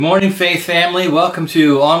Good morning, Faith family. Welcome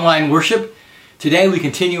to online worship. Today we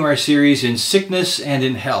continue our series in sickness and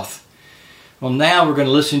in health. Well, now we're going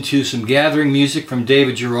to listen to some gathering music from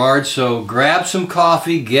David Gerard. So grab some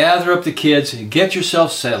coffee, gather up the kids, and get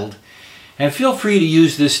yourself settled. And feel free to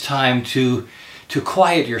use this time to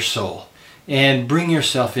quiet your soul and bring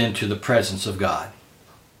yourself into the presence of God.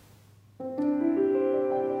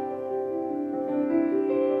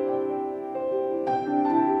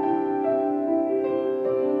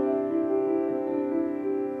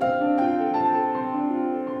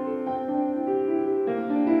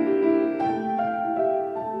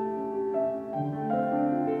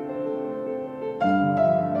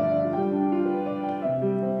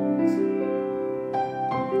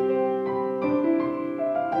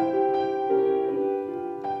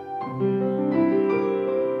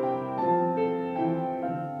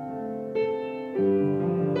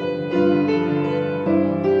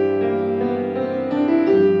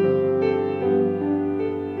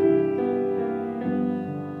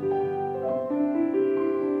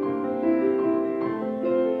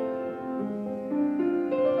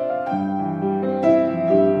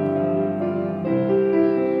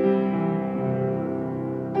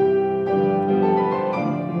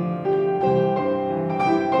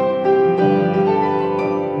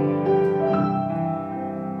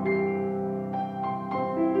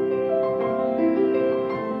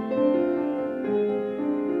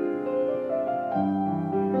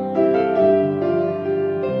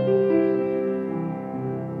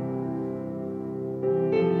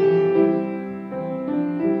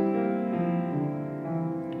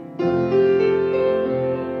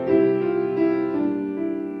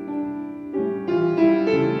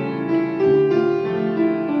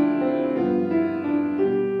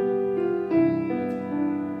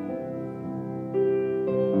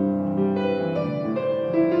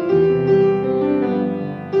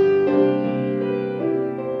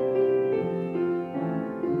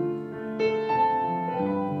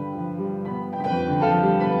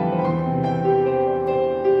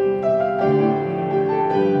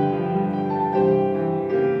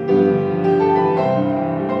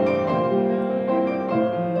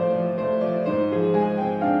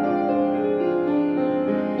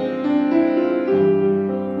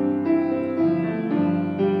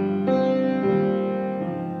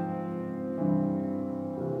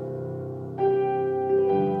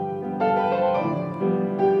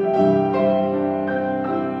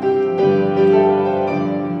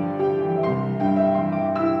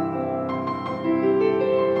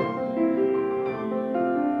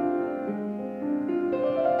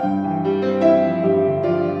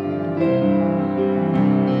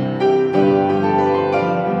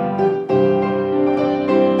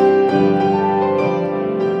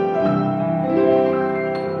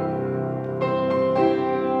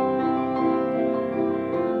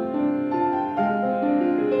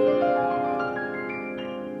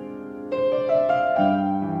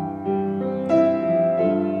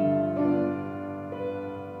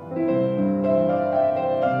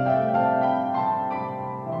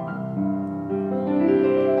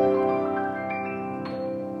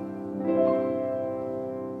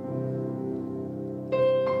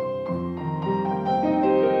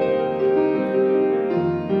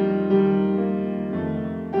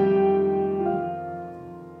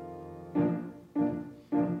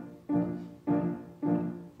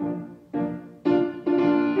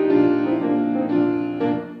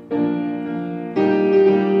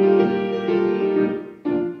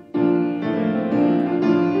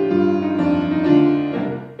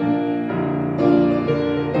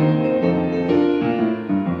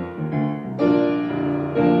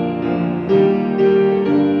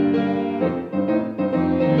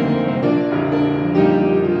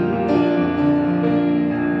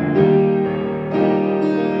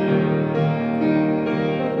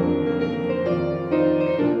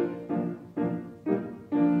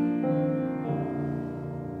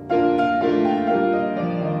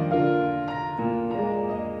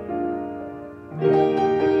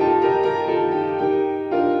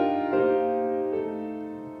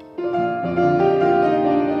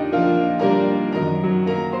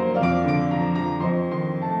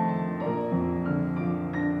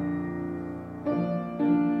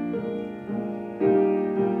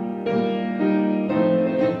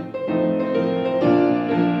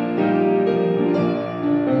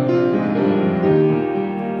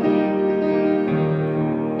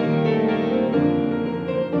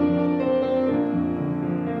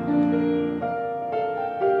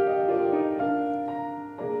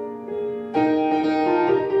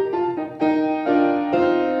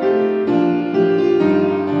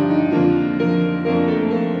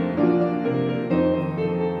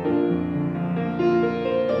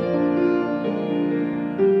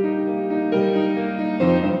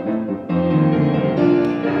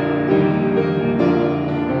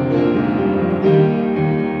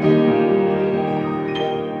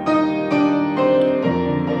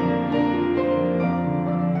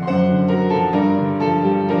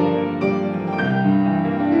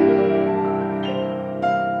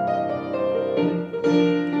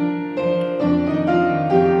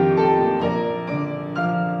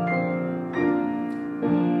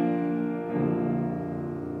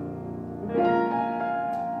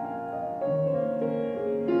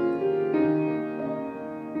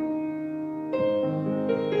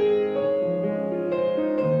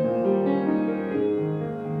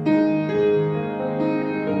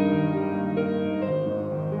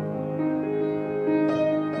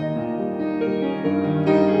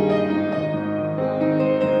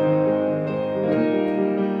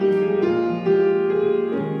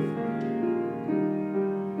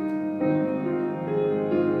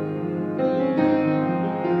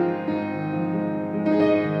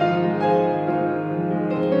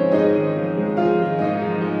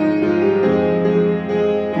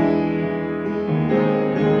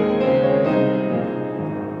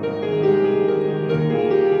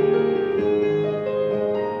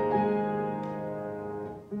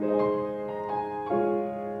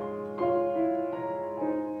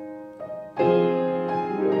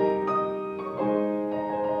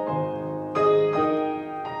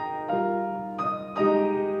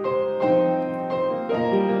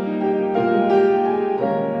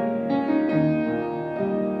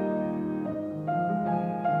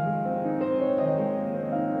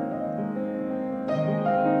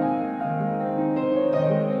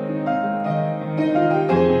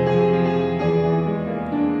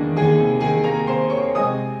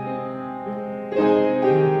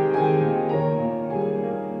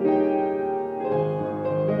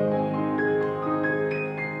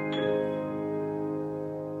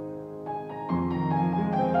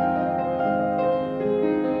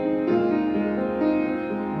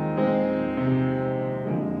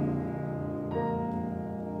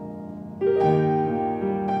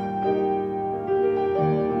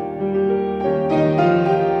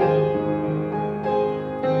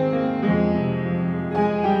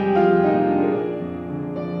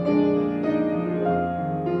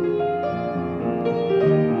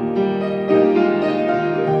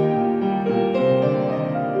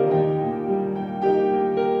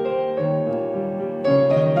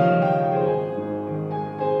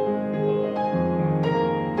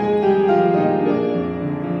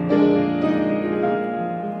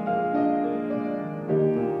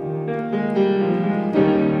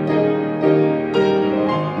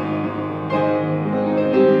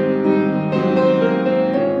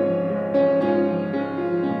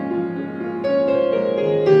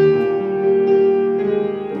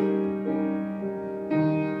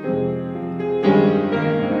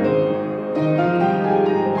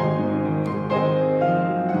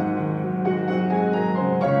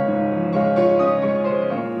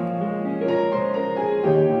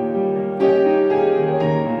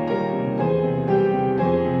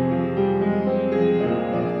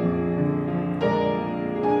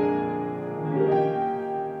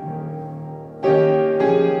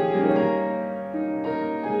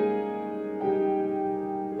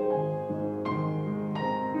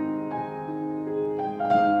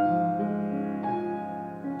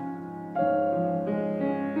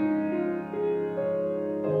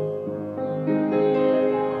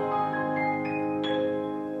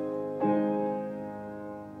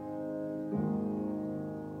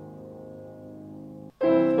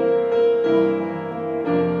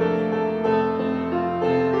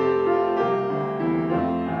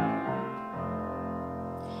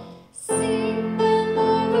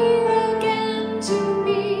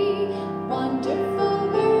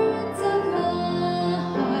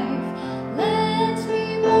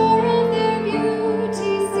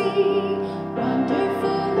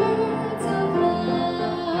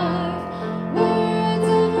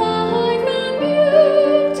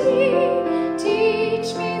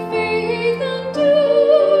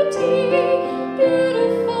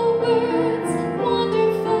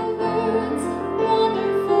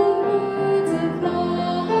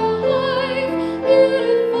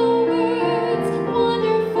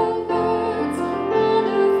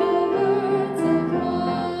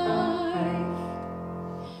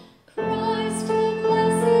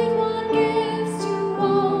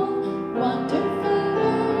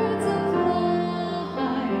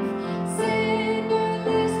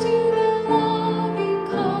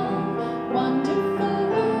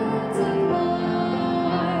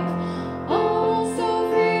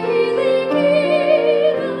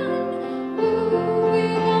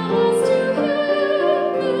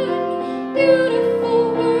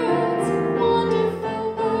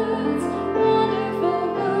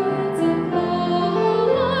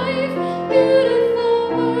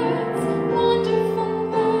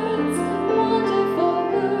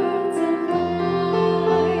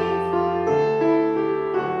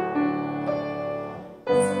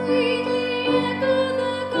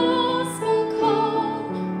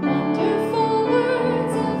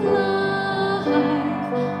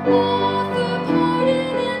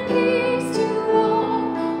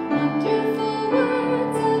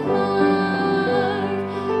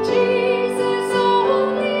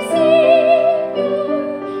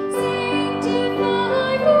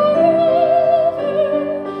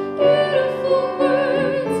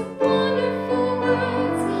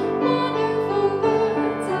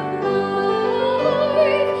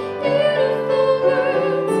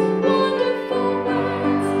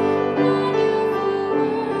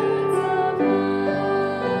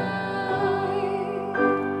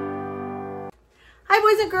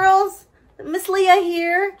 Miss Leah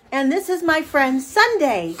here, and this is my friend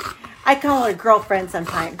Sunday. I call her girlfriend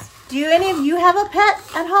sometimes. Do any of you have a pet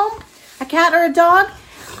at home? A cat or a dog?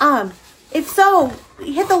 If so,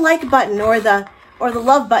 hit the like button or the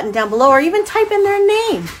love button down below, or even type in their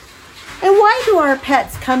name. And why do our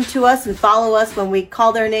pets come to us and follow us when we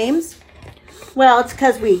call their names? Well, it's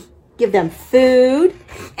because we give them food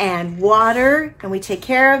and water, and we take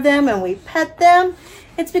care of them and we pet them.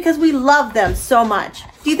 It's because we love them so much.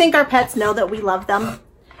 Do you think our pets know that we love them?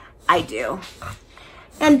 I do.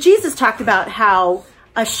 And Jesus talked about how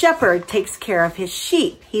a shepherd takes care of his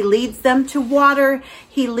sheep. He leads them to water,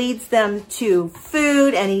 he leads them to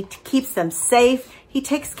food, and he keeps them safe. He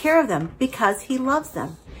takes care of them because he loves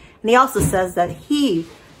them. And he also says that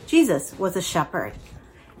Jesus, was a shepherd,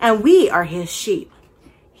 and we are his sheep.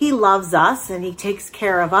 He loves us and he takes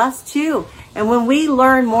care of us too. And when we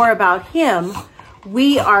learn more about him,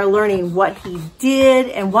 we are learning what he did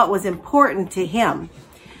and what was important to him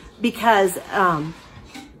because of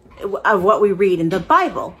what we read in the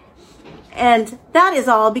Bible. And that is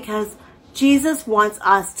all because Jesus wants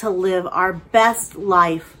us to live our best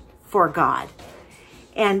life for God.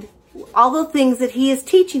 And all the things that he is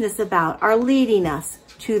teaching us about are leading us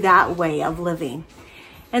to that way of living.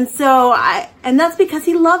 And and that's because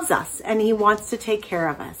he loves us and he wants to take care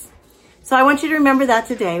of us. So I want you to remember that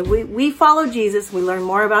today. We follow Jesus. We learn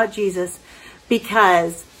more about Jesus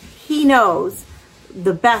because he knows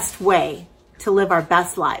the best way to live our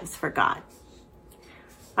best lives for God.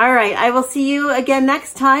 All right. I will see you again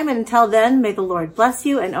next time. And until then, may the Lord bless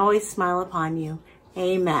you and always smile upon you.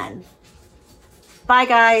 Amen. Bye,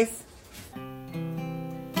 guys.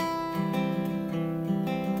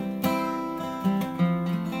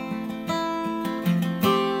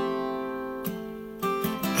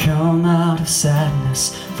 Come out of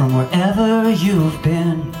sadness from wherever you've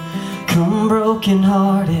been. Come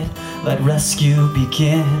broken-hearted, let rescue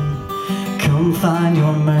begin. Come find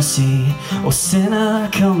your mercy, O sinner,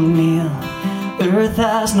 come kneel. Earth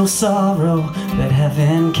has no sorrow that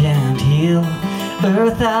heaven can't heal.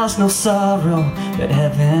 Earth has no sorrow that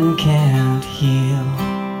heaven can't heal.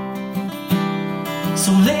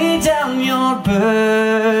 So lay down your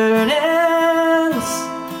burdens,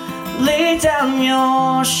 lay down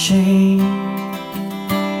your shame.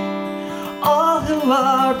 All who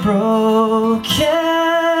are broken,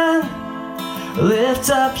 lift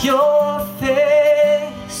up your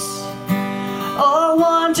face. Oh,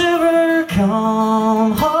 wanderer,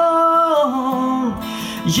 come home.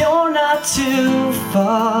 You're not too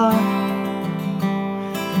far.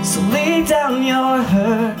 So lay down your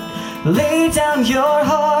hurt, lay down your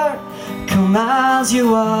heart. Come as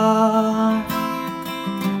you are.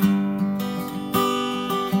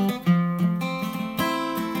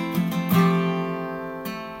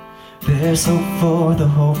 There's hope for the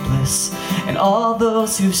hopeless and all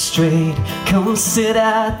those who've strayed. Come sit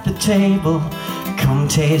at the table, come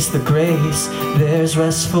taste the grace. There's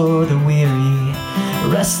rest for the weary,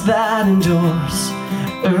 rest that endures.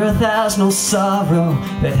 Earth has no sorrow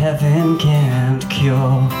that heaven can't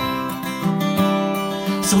cure.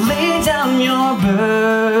 So lay down your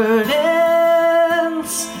burdens,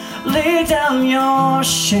 lay down your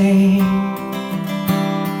shame.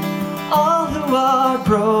 All who are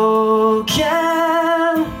broken,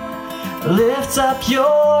 lift up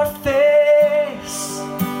your face.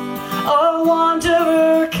 Oh,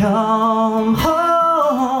 wanderer, come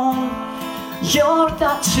home. You're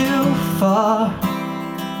not too far.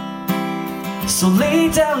 So lay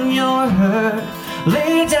down your hurt,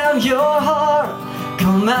 lay down your heart.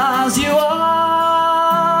 Come as you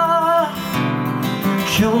are.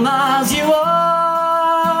 Come as you are.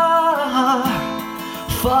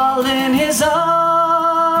 Fall in his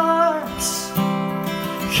arms.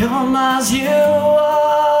 Come as you are.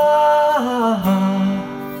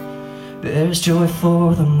 There's joy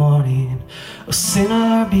for the morning. O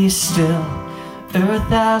sinner, be still. Earth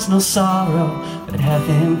has no sorrow that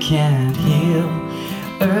heaven can't heal.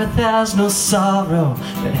 Earth has no sorrow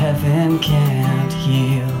that heaven can't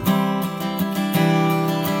heal.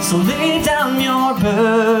 So lay down your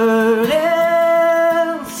burdens,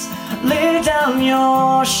 lay down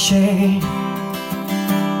your shame.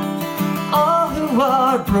 All who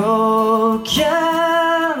are broken,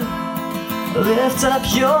 lift up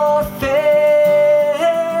your face.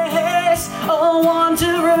 Oh,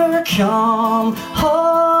 wanderer, come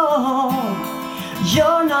home.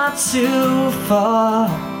 You're not too far.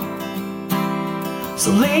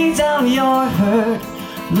 So lay down your hurt,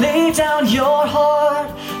 lay down your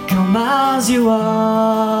heart. Come as you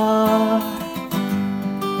are.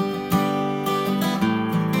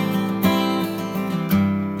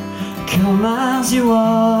 Come as you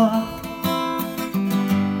are.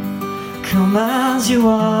 Come as you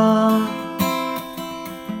are.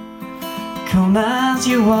 Come as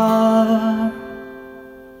you are.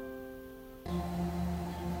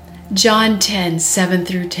 John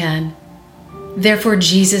 10:7-10. Therefore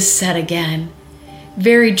Jesus said again,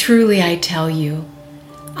 Very truly I tell you,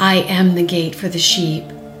 I am the gate for the sheep.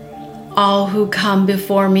 All who come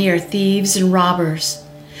before me are thieves and robbers,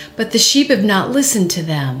 but the sheep have not listened to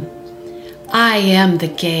them. I am the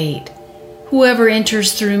gate. Whoever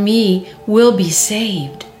enters through me will be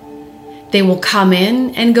saved. They will come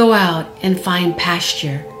in and go out and find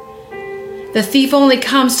pasture. The thief only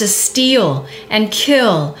comes to steal and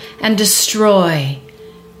kill and destroy.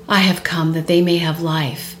 I have come that they may have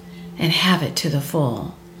life and have it to the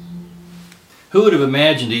full. Who would have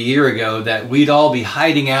imagined a year ago that we'd all be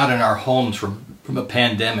hiding out in our homes from a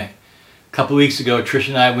pandemic? A couple weeks ago, Trish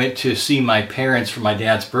and I went to see my parents for my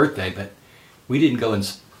dad's birthday, but we didn't go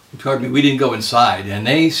inside, and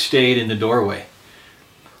they stayed in the doorway.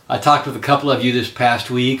 I talked with a couple of you this past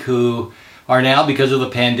week who are now, because of the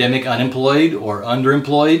pandemic, unemployed or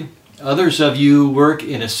underemployed. Others of you work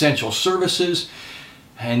in essential services,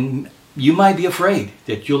 and you might be afraid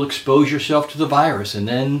that you'll expose yourself to the virus and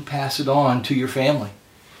then pass it on to your family.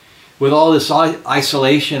 With all this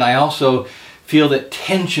isolation, I also feel that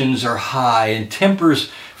tensions are high and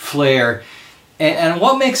tempers flare. And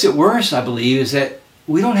what makes it worse, I believe, is that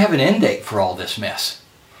we don't have an end date for all this mess.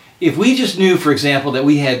 If we just knew, for example, that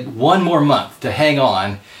we had one more month to hang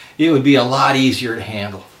on, it would be a lot easier to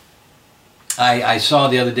handle. I saw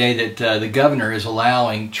the other day that the governor is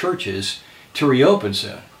allowing churches to reopen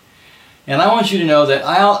soon. And I want you to know that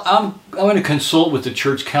I'm going to consult with the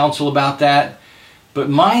church council about that. But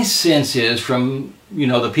my sense is from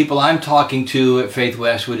the people I'm talking to at Faith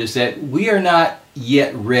Westwood is that we are not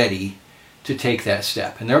yet ready to take that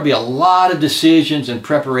step. And there will be a lot of decisions and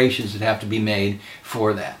preparations that have to be made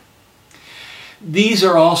for that. These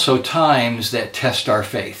are also times that test our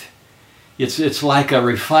faith. It's like a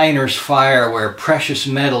refiner's fire where precious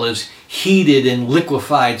metal is heated and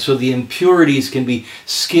liquefied so the impurities can be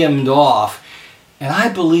skimmed off. And I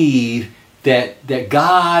believe that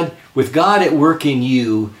God, with God at work in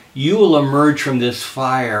you, you will emerge from this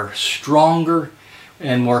fire stronger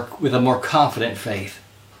and with a more confident faith.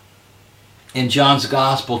 In John's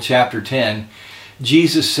Gospel, chapter 10,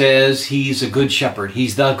 Jesus says he's a good shepherd.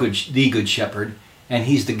 He's the good shepherd, and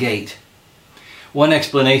he's the gate. One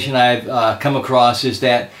explanation I've come across is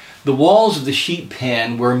that the walls of the sheep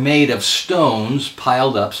pen were made of stones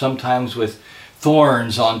piled up, sometimes with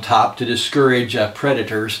thorns on top to discourage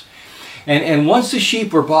predators. And once the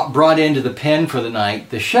sheep were brought into the pen for the night,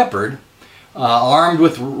 the shepherd, armed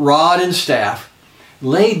with rod and staff,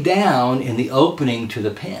 laid down in the opening to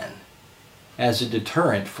the pen as a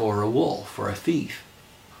deterrent for a wolf or a thief.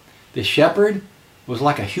 The shepherd was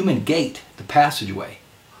like a human gate, the passageway.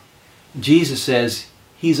 Jesus says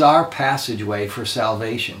he's our passageway for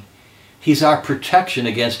salvation. He's our protection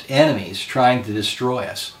against enemies trying to destroy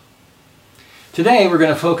us. Today we're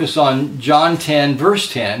going to focus on John 10,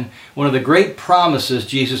 verse 10, one of the great promises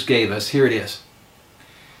Jesus gave us. Here it is.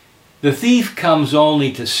 The thief comes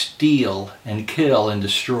only to steal and kill and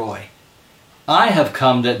destroy. I have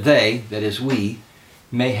come that they, that is we,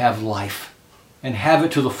 may have life and have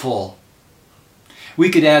it to the full. We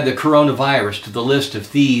could add the coronavirus to the list of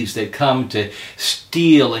thieves that come to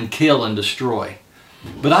steal and kill and destroy.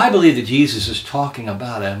 But I believe that Jesus is talking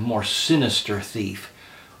about a more sinister thief,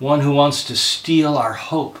 one who wants to steal our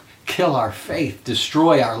hope, kill our faith,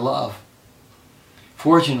 destroy our love.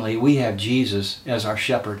 Fortunately, we have Jesus as our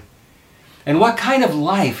shepherd. And what kind of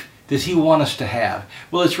life does he want us to have?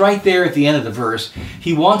 Well, it's right there at the end of the verse.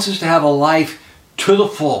 He wants us to have a life to the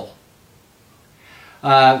full.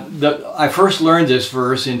 I first learned this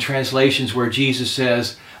verse in translations where Jesus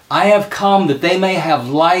says, I have come that they may have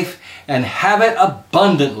life and have it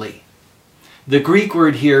abundantly. The Greek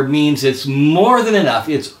word here means it's more than enough.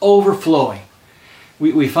 It's overflowing.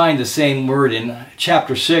 We find the same word in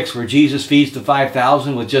chapter 6 where Jesus feeds the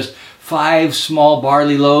 5,000 with just 5 small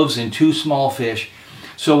barley loaves and 2 small fish.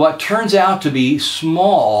 So what turns out to be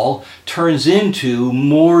small turns into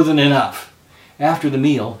more than enough. After the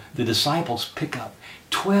meal, the disciples pick up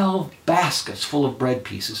 12 baskets full of bread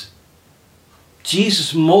pieces.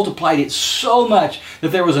 Jesus multiplied it so much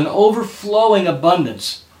that there was an overflowing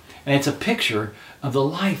abundance. And it's a picture of the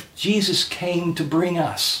life Jesus came to bring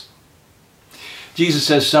us. Jesus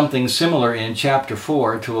says something similar in chapter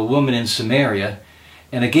 4 to a woman in Samaria.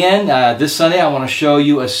 And again, this Sunday I want to show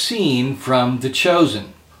you a scene from The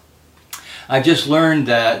Chosen. I just learned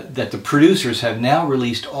that the producers have now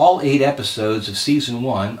released all 8 episodes of season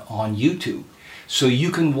 1 on YouTube. So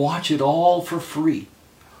you can watch it all for free.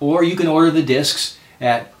 or you can order the discs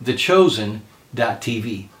at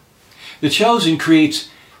thechosen.tv. The Chosen creates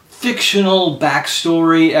fictional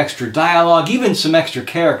backstory, extra dialogue, even some extra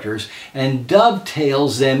characters, and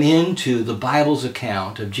dovetails them into the Bible's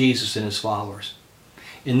account of Jesus and his followers.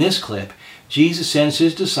 In this clip, Jesus sends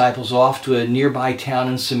his disciples off to a nearby town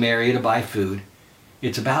in Samaria to buy food.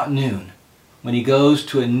 It's about noon when he goes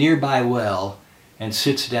to a nearby well and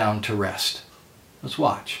sits down to rest. Let's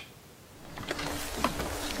watch.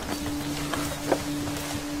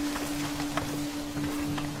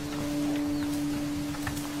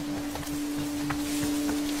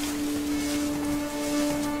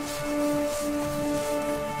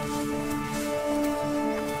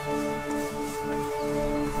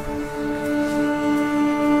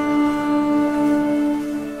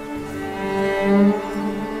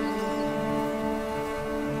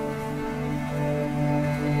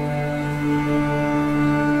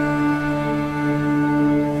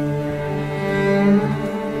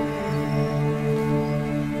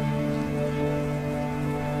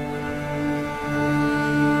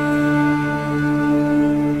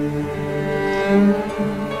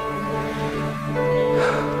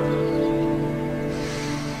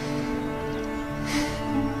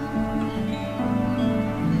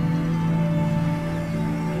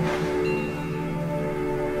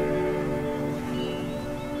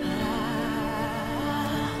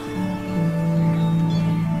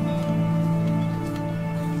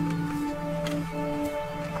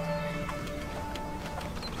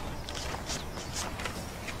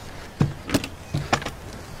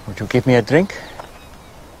 Would you give me a drink?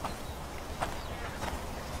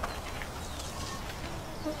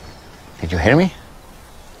 Did you hear me?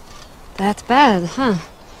 That bad, huh?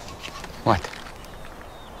 What?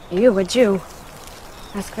 You, a Jew,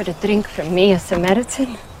 ask for a drink from me, a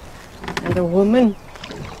Samaritan, and a woman.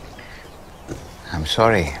 I'm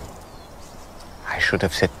sorry. I should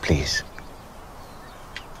have said please.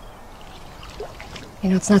 You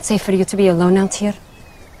know, it's not safe for you to be alone out here.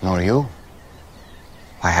 Nor you.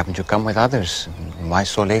 Why haven't you come with others? Why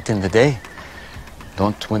so late in the day?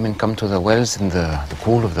 Don't women come to the wells in the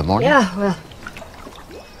cool of the morning? Yeah, well,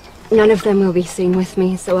 none of them will be seen with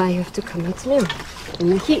me, so I have to come at noon,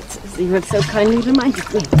 in the heat, as you have so kindly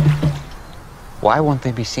reminded me. Why won't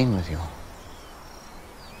they be seen with you?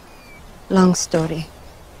 Long story.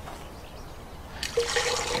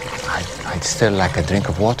 I'd still like a drink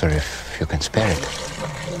of water if you can spare it.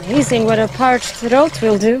 Amazing what a parched throat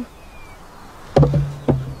will do.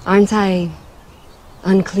 Aren't I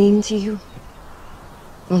unclean to you?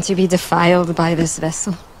 Won't you be defiled by this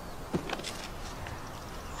vessel?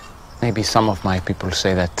 Maybe some of my people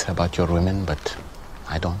say that about your women, but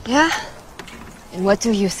I don't. Yeah? And what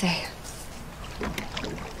do you say?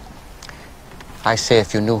 I say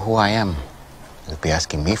if you knew who I am, you'd be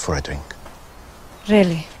asking me for a drink.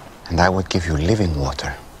 Really? And I would give you living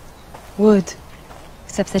water. Would.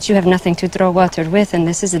 Except that you have nothing to draw water with, and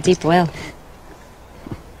this is a deep well.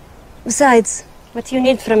 Besides, what do you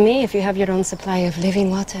need from me if you have your own supply of living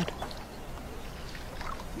water?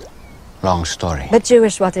 Long story. But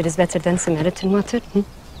Jewish water is better than Samaritan water,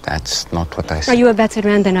 That's not what I Are said. you a better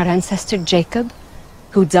man than our ancestor Jacob,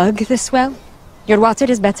 who dug this well? Your water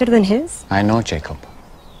is better than his? I know Jacob.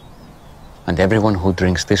 And everyone who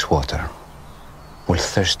drinks this water will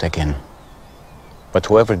thirst again. But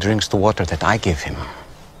whoever drinks the water that I give him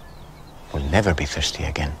will never be thirsty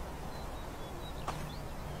again.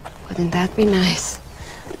 Wouldn't that be nice?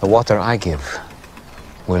 The water I give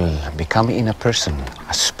will become in a person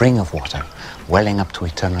a spring of water welling up to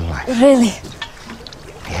eternal life. Really?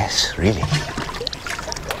 Yes, really.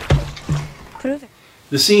 Prove it.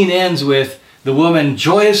 The scene ends with the woman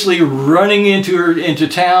joyously running into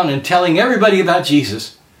town and telling everybody about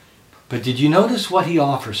Jesus. But did you notice what he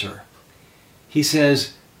offers her? He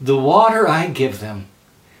says, "The water I give them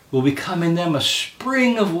will become in them a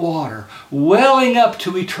spring of water, welling up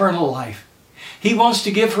to eternal life." He wants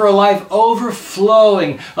to give her a life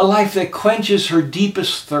overflowing, a life that quenches her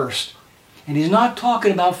deepest thirst. And he's not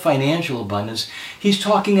talking about financial abundance. He's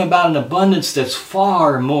talking about an abundance that's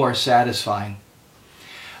far more satisfying.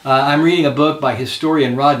 I'm reading a book by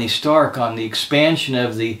historian Rodney Stark on the expansion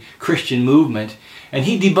of the Christian movement, and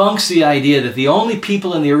he debunks the idea that the only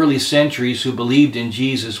people in the early centuries who believed in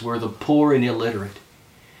Jesus were the poor and illiterate.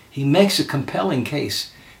 He makes a compelling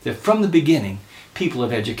case that from the beginning, people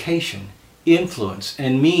of education, influence,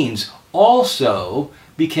 and means also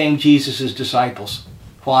became Jesus' disciples.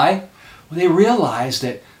 Why? Well, they realized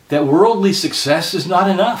that worldly success is not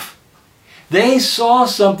enough. They saw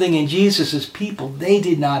something in Jesus' people they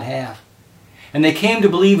did not have. And they came to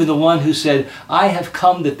believe in the one who said, "I have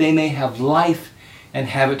come that they may have life and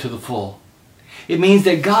have it to the full. It means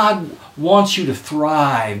that God wants you to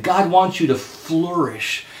thrive. God wants you to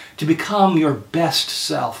flourish, to become your best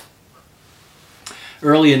self.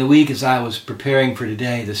 Early in the week, as I was preparing for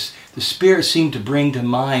today, the Spirit seemed to bring to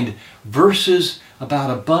mind verses about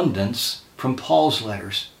abundance from Paul's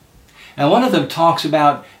letters. And one of them talks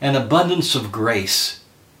about an abundance of grace.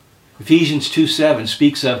 Ephesians 2:7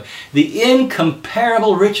 speaks of the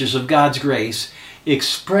incomparable riches of God's grace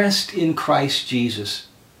expressed in Christ Jesus.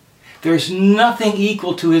 There's nothing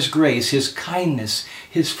equal to His grace, His kindness,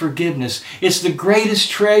 His forgiveness. It's the greatest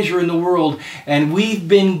treasure in the world, and we've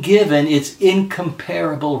been given its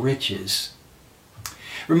incomparable riches.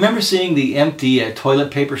 Remember seeing the empty toilet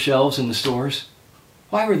paper shelves in the stores?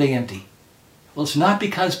 Why were they empty? Well, it's not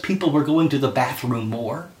because people were going to the bathroom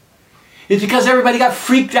more. It's because everybody got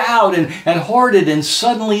freaked out and hoarded, and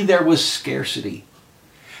suddenly there was scarcity.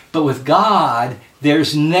 But with God,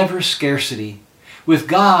 there's never scarcity. With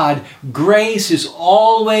God, grace is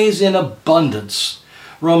always in abundance.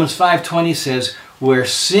 Romans 5:20 says, where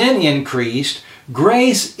sin increased,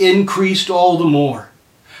 grace increased all the more.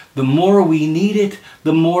 The more we need it,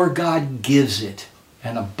 the more God gives it.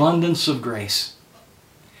 An abundance of grace.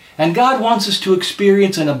 And God wants us to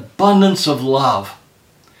experience an abundance of love.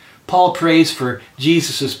 Paul prays for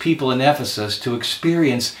Jesus' people in Ephesus to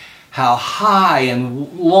experience how high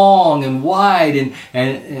and long and wide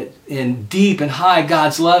and deep and high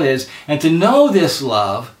God's love is, and to know this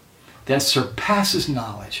love that surpasses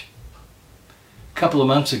knowledge. A couple of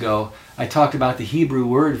months ago, I talked about the Hebrew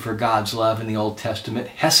word for God's love in the Old Testament,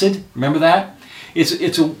 hesed. Remember that?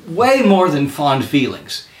 It's a way more than fond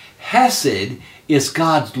feelings. Hesed is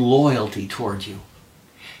God's loyalty toward you.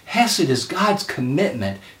 Hesed is God's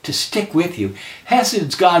commitment to stick with you.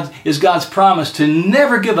 Hesed is God's promise to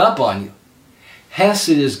never give up on you. Hesed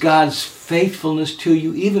is God's faithfulness to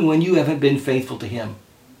you even when you haven't been faithful to Him.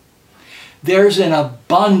 There's an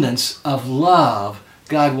abundance of love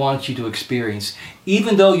God wants you to experience,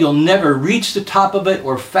 even though you'll never reach the top of it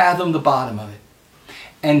or fathom the bottom of it.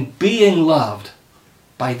 And being loved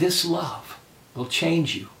by this love will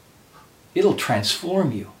change you. It'll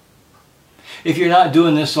transform you. If you're not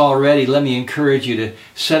doing this already, let me encourage you to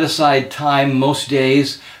set aside time most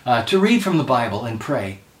days to read from the Bible and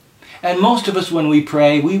pray. And most of us, when we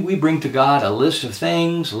pray, we bring to God a list of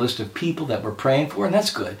things, a list of people that we're praying for, and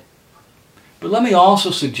that's good. But let me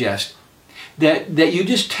also suggest that you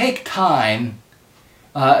just take time,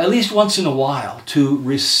 at least once in a while, to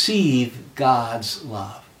receive God's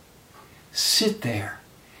love. Sit there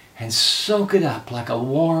and soak it up like a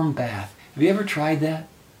warm bath. Have you ever tried that?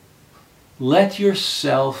 Let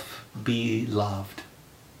yourself be loved.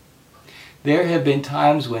 There have been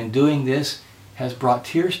times when doing this has brought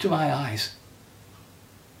tears to my eyes.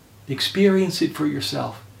 Experience it for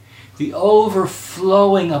yourself. The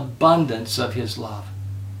overflowing abundance of His love.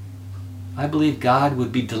 I believe God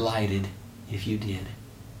would be delighted if you did.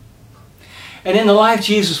 And in the life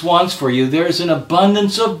Jesus wants for you, there is an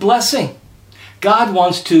abundance of blessing. God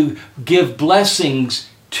wants to give blessings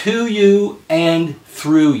to you and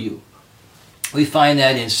through you. We find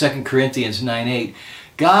that in 2 Corinthians 9:8.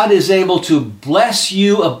 God is able to bless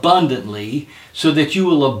you abundantly so that you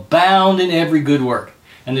will abound in every good work.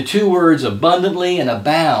 And the two words abundantly and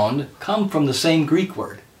abound come from the same Greek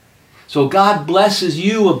word. So God blesses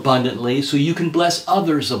you abundantly so you can bless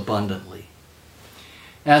others abundantly.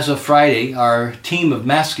 As of Friday, our team of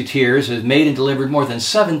Masketeers has made and delivered more than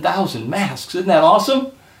 7,000 masks. Isn't that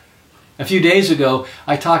awesome? A few days ago,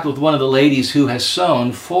 I talked with one of the ladies who has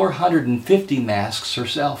sewn 450 masks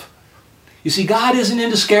herself. You see, God isn't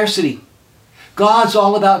into scarcity. God's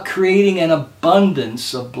all about creating an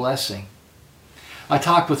abundance of blessing. I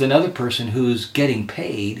talked with another person who's getting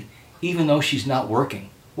paid even though she's not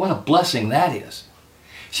working. What a blessing that is.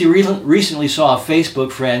 She recently saw a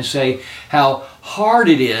Facebook friend say how hard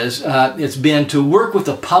it's been to work with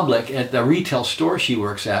the public at the retail store she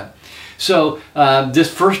works at. So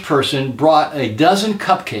this first person brought a dozen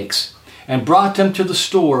cupcakes and brought them to the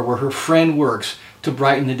store where her friend works to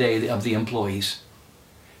brighten the day of the employees.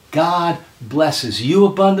 God blesses you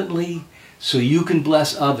abundantly so you can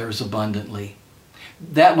bless others abundantly.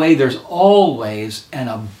 That way there's always an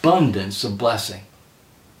abundance of blessing.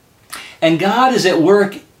 And God is at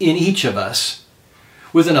work in each of us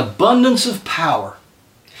with an abundance of power.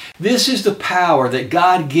 This is the power that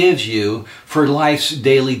God gives you for life's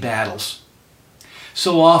daily battles.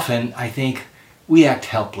 So often, I think, we act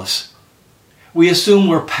helpless. We assume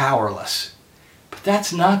we're powerless. But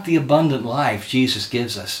that's not the abundant life Jesus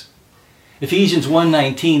gives us. Ephesians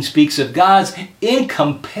 1:19 speaks of God's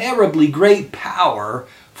incomparably great power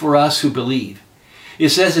for us who believe. It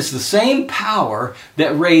says it's the same power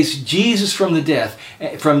that raised Jesus from death,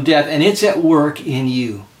 and it's at work in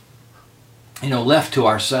you. Left to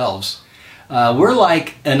ourselves, we're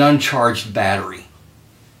like an uncharged battery.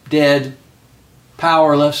 Dead,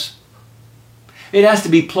 powerless. It has to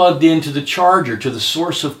be plugged into the charger, to the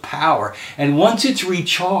source of power. And once it's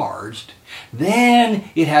recharged, then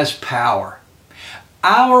it has power.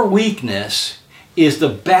 Our weakness is the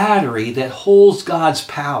battery that holds God's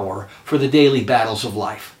power for the daily battles of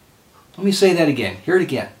life. Let me say that again. Hear it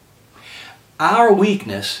again. Our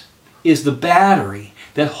weakness is the battery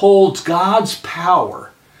that holds God's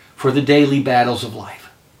power for the daily battles of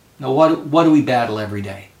life. Now, what do we battle every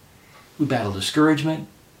day? We battle discouragement.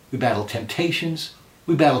 We battle temptations.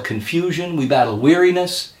 We battle confusion. We battle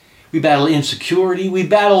weariness. We battle insecurity. We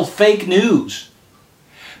battle fake news.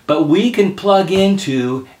 But we can plug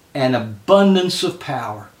into an abundance of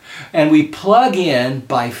power. And we plug in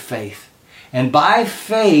by faith. And by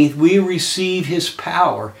faith, we receive His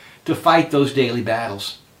power to fight those daily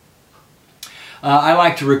battles. I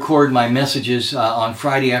like to record my messages on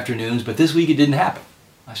Friday afternoons, but this week it didn't happen.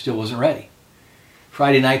 I still wasn't ready.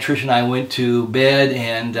 Friday night, Trish and I went to bed,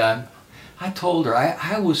 and I told her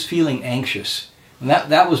I was feeling anxious. And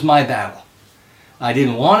that was my battle. I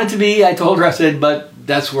didn't want it to be. I told her, I said, but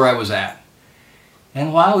that's where I was at.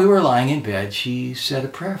 And while we were lying in bed, she said a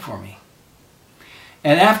prayer for me.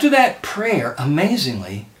 And after that prayer,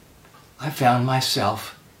 amazingly, I found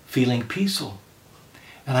myself feeling peaceful.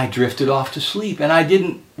 And I drifted off to sleep. And I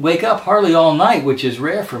didn't wake up hardly all night, which is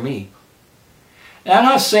rare for me. And I'm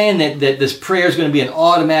not saying that this prayer is going to be an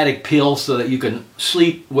automatic pill so that you can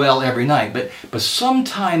sleep well every night. But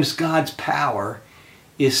sometimes God's power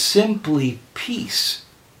is simply peace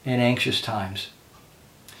in anxious times.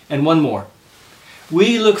 And one more.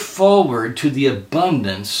 We look forward to the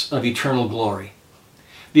abundance of eternal glory.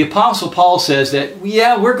 The Apostle Paul says that,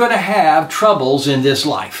 we're going to have troubles in this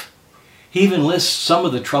life. He even lists some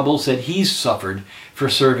of the troubles that he's suffered for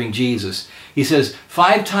serving Jesus. He says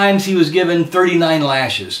 5 times he was given 39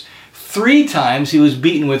 lashes. 3 times he was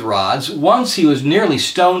beaten with rods. Once he was nearly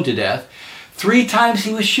stoned to death. 3 times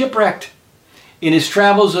he was shipwrecked. In his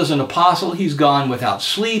travels as an apostle, he's gone without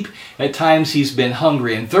sleep. At times he's been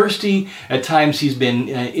hungry and thirsty. At times he's been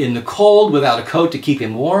in the cold without a coat to keep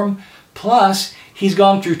him warm. Plus, he's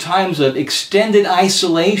gone through times of extended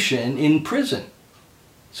isolation in prison.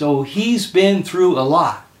 So he's been through a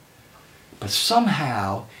lot. But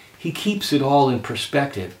somehow, he keeps it all in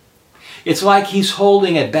perspective. It's like he's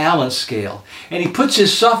holding a balance scale. And he puts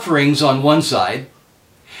his sufferings on one side.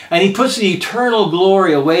 And he puts the eternal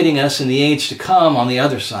glory awaiting us in the age to come on the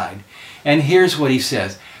other side. And here's what he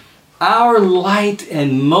says. Our light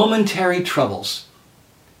and momentary troubles,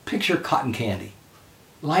 picture cotton candy,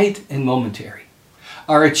 light and momentary,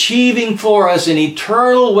 are achieving for us an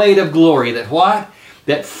eternal weight of glory that what?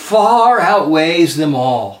 That far outweighs them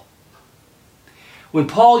all. When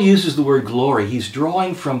Paul uses the word glory, he's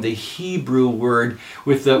drawing from the Hebrew word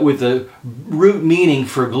with the root meaning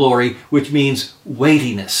for glory, which means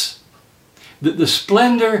weightiness. The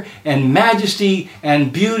splendor and majesty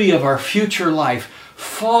and beauty of our future life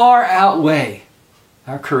far outweigh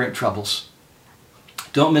our current troubles.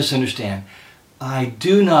 Don't misunderstand. I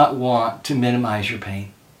do not want to minimize your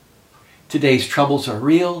pain. Today's troubles are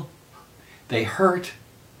real. They hurt.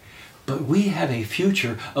 But we have a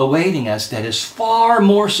future awaiting us that is far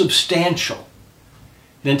more substantial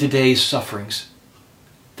than today's sufferings.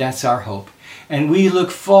 That's our hope. And we look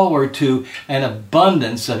forward to an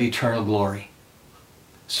abundance of eternal glory.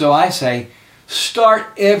 So I say, start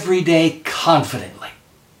every day confidently.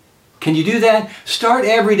 Can you do that? Start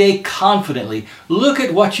every day confidently. Look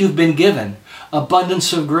at what you've been given.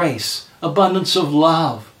 Abundance of grace, abundance of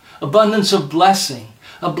love, abundance of blessing,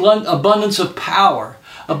 abundance of power,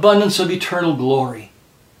 abundance of eternal glory.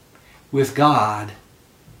 With God,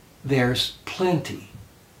 there's plenty,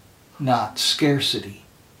 not scarcity.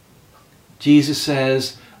 Jesus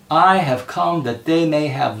says, I have come that they may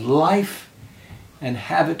have life and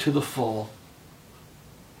have it to the full.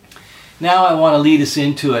 Now I want to lead us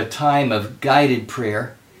into a time of guided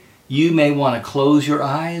prayer. You may want to close your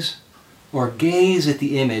eyes or gaze at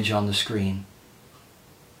the image on the screen.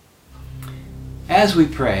 As we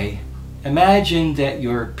pray, imagine that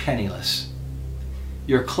you're penniless.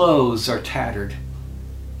 Your clothes are tattered.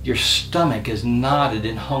 Your stomach is knotted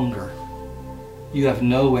in hunger. You have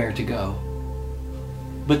nowhere to go.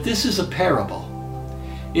 But this is a parable.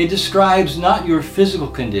 It describes not your physical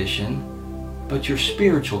condition, but your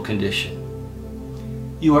spiritual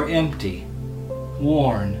condition. You are empty,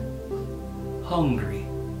 worn, hungry,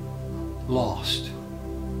 lost.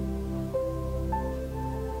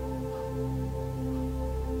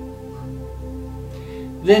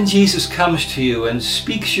 Then Jesus comes to you and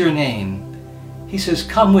speaks your name. He says,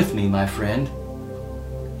 "Come with me, my friend."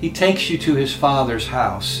 He takes you to his Father's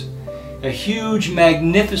house, a huge,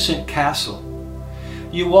 magnificent castle.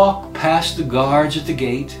 You walk past the guards at the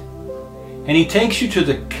gate, and he takes you to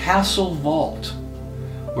the castle vault,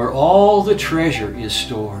 where all the treasure is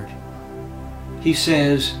stored. He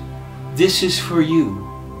says, "This is for you,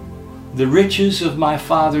 the riches of my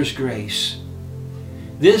Father's grace.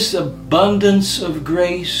 This abundance of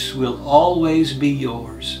grace will always be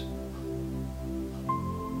yours."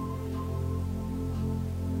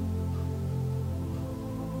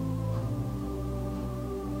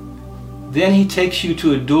 Then he takes you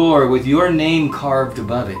to a door with your name carved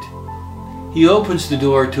above it. He opens the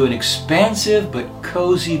door to an expansive but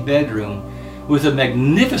cozy bedroom with a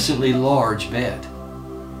magnificently large bed.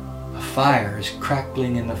 A fire is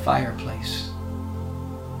crackling in the fireplace.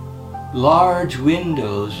 Large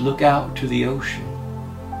windows look out to the ocean.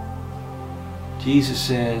 Jesus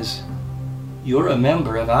says, "You're a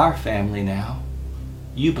member of our family now.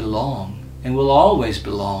 You belong and will always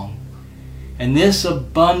belong. And this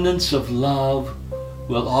abundance of love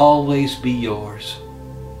will always be yours."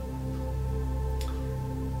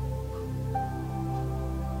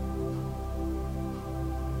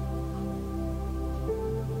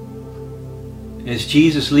 As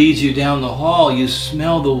Jesus leads you down the hall, you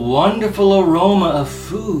smell the wonderful aroma of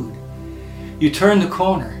food. You turn the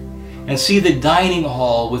corner and see the dining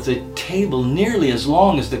hall with a table nearly as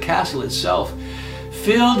long as the castle itself,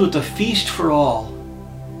 filled with a feast for all.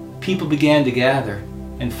 People began to gather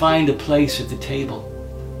and find a place at the table.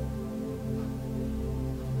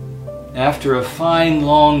 After a fine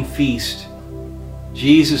long feast,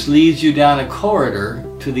 Jesus leads you down a corridor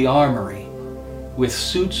to the armory with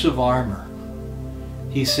suits of armor.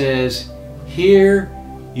 He says, "Here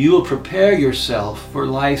you will prepare yourself for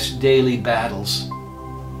life's daily battles.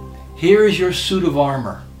 Here is your suit of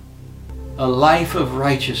armor, a life of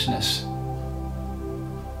righteousness.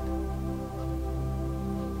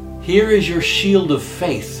 Here is your shield of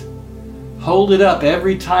faith. Hold it up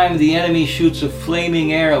every time the enemy shoots a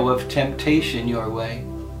flaming arrow of temptation your way.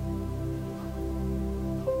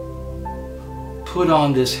 Put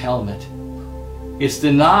on this helmet. It's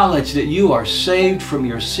the knowledge that you are saved from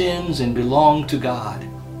your sins and belong to God.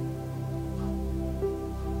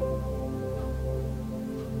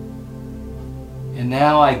 And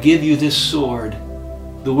now I give you this sword,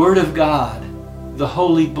 the Word of God, the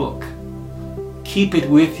Holy Book. Keep it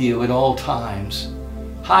with you at all times.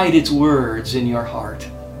 Hide its words in your heart.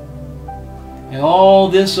 And all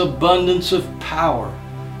this abundance of power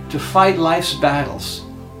to fight life's battles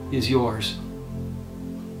is yours."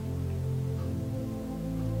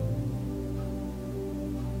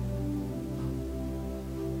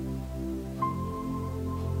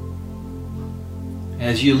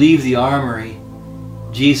 As you leave the armory,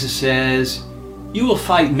 Jesus says, "You will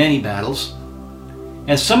fight many battles,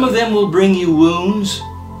 and some of them will bring you wounds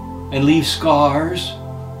and leave scars,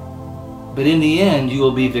 but in the end you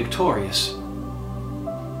will be victorious."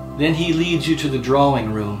 Then he leads you to the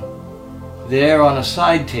drawing room. There on a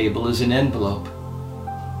side table is an envelope.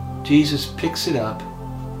 Jesus picks it up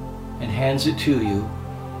and hands it to you.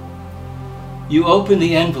 You open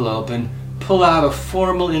the envelope and pull out a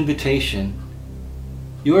formal invitation.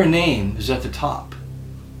 Your name is at the top.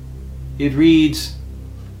 It reads,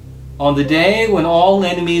 "On the day when all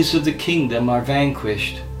enemies of the kingdom are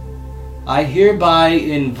vanquished, I hereby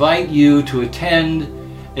invite you to attend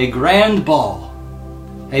a grand ball,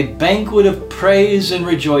 a banquet of praise and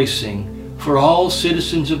rejoicing for all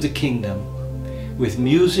citizens of the kingdom, with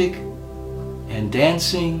music and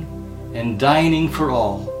dancing and dining for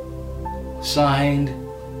all. Signed,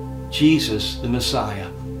 Jesus the Messiah."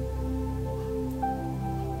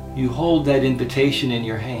 You hold that invitation in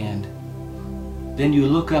your hand. Then you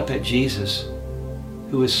look up at Jesus,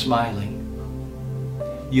 who is smiling.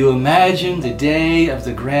 You imagine the day of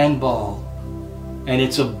the grand ball and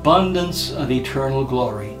its abundance of eternal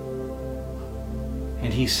glory.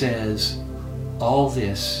 And he says, "All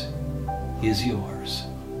this is yours."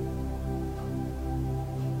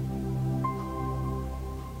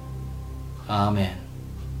 Amen.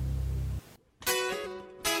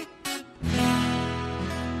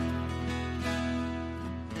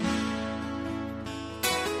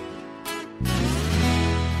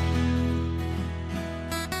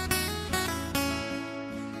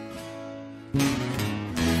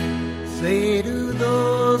 Say to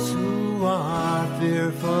those who are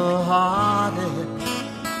fearful-hearted,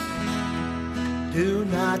 do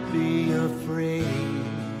not be afraid.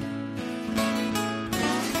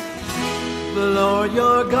 The Lord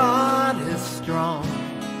your God is strong,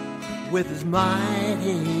 with his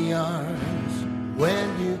mighty arms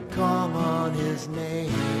when you call on his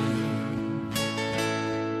name.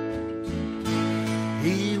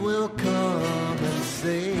 He will come and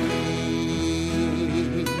save.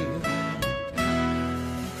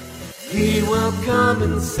 He will come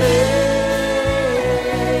and save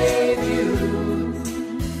you.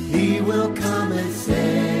 He will come and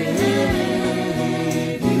save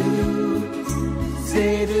you.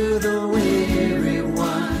 Say to the weary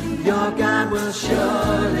one, your God will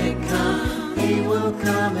surely come. He will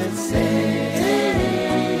come and save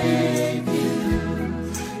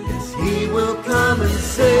you. Yes, he will come and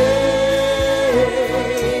save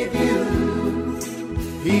you.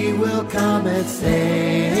 He will come and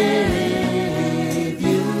save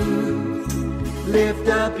you. Lift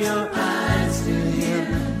up your eyes to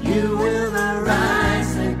him. You will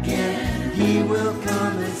arise again. He will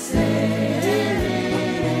come and save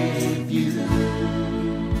you.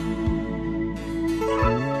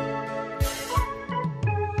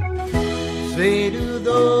 Say to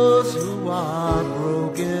those who are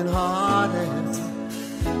broken-hearted,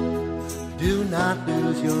 do not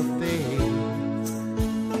lose your faith.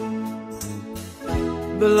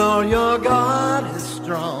 The Lord your God is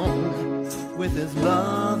strong with his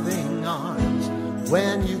loving arms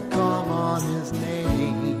when you call on his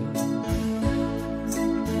name.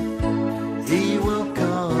 He will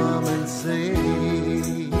come and save.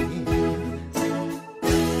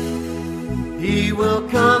 He will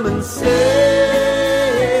come and save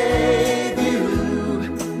you.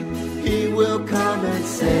 He will come and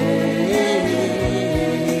save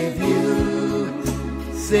you.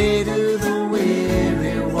 Say to the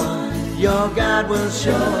weary one, your God will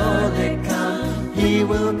surely come. He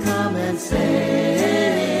will come and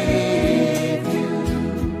save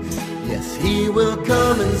you. Yes, he will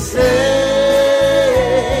come and save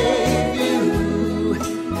you.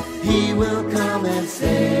 He will come and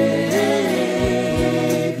save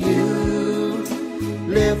you.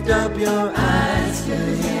 Lift up your eyes to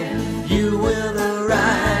him. You will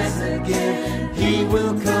arise again. He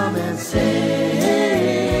will come and save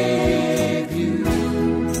you.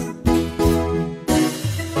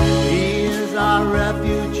 He is our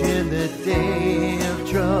refuge in the day of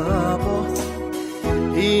trouble.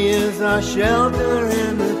 He is our shelter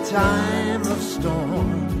in the time of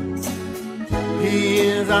storm. He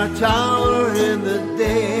is our tower in the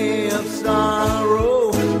day of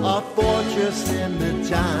sorrow, our fortress in the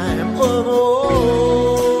time of war.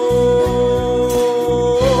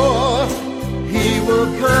 He will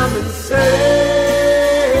come and save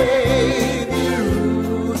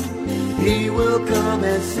you. He will come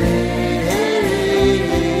and save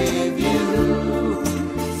you.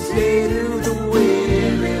 Say to the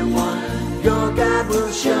weary one, your God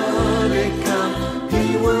will surely come.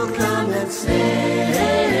 He will come and save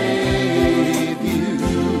you.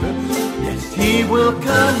 Yes, he will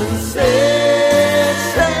come and save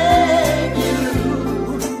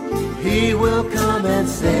you. He will come and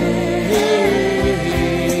save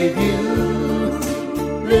you.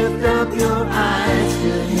 Lift up your eyes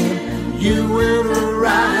to him. You will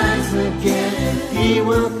arise again. He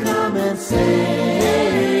will come and save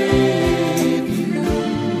you.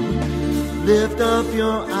 Lift up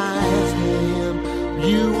your eyes to him.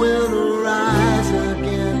 You will arise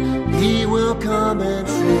again. He will come and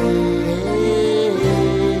save you.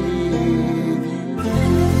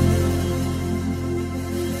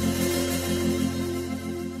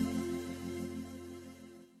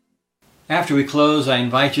 After we close, I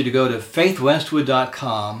invite you to go to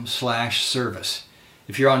faithwestwood.com/service.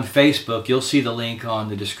 If you're on Facebook, you'll see the link on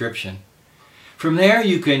the description. From there,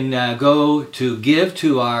 you can go to give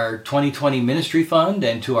to our 2020 Ministry Fund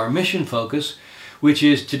and to our mission focus, which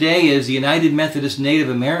is today is the United Methodist Native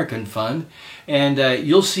American Fund. And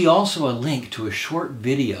you'll see also a link to a short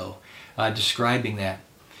video describing that.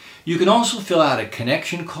 You can also fill out a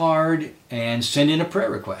connection card and send in a prayer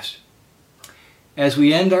request. As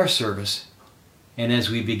we end our service and as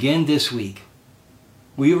we begin this week,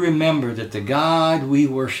 we remember that the God we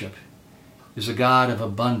worship is a God of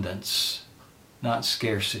abundance, not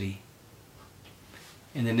scarcity.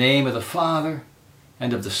 In the name of the Father,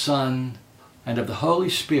 and of the Son, and of the Holy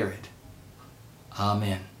Spirit.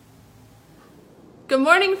 Amen. Good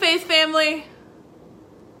morning, Faith family.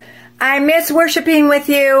 I miss worshiping with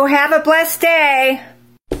you. Have a blessed day.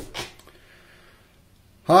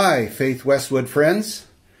 Hi, Faith Westwood friends.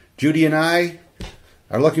 Judy and I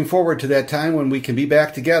are looking forward to that time when we can be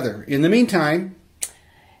back together. In the meantime,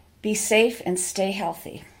 be safe and stay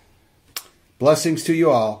healthy. Blessings to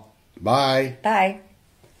you all. Bye. Bye.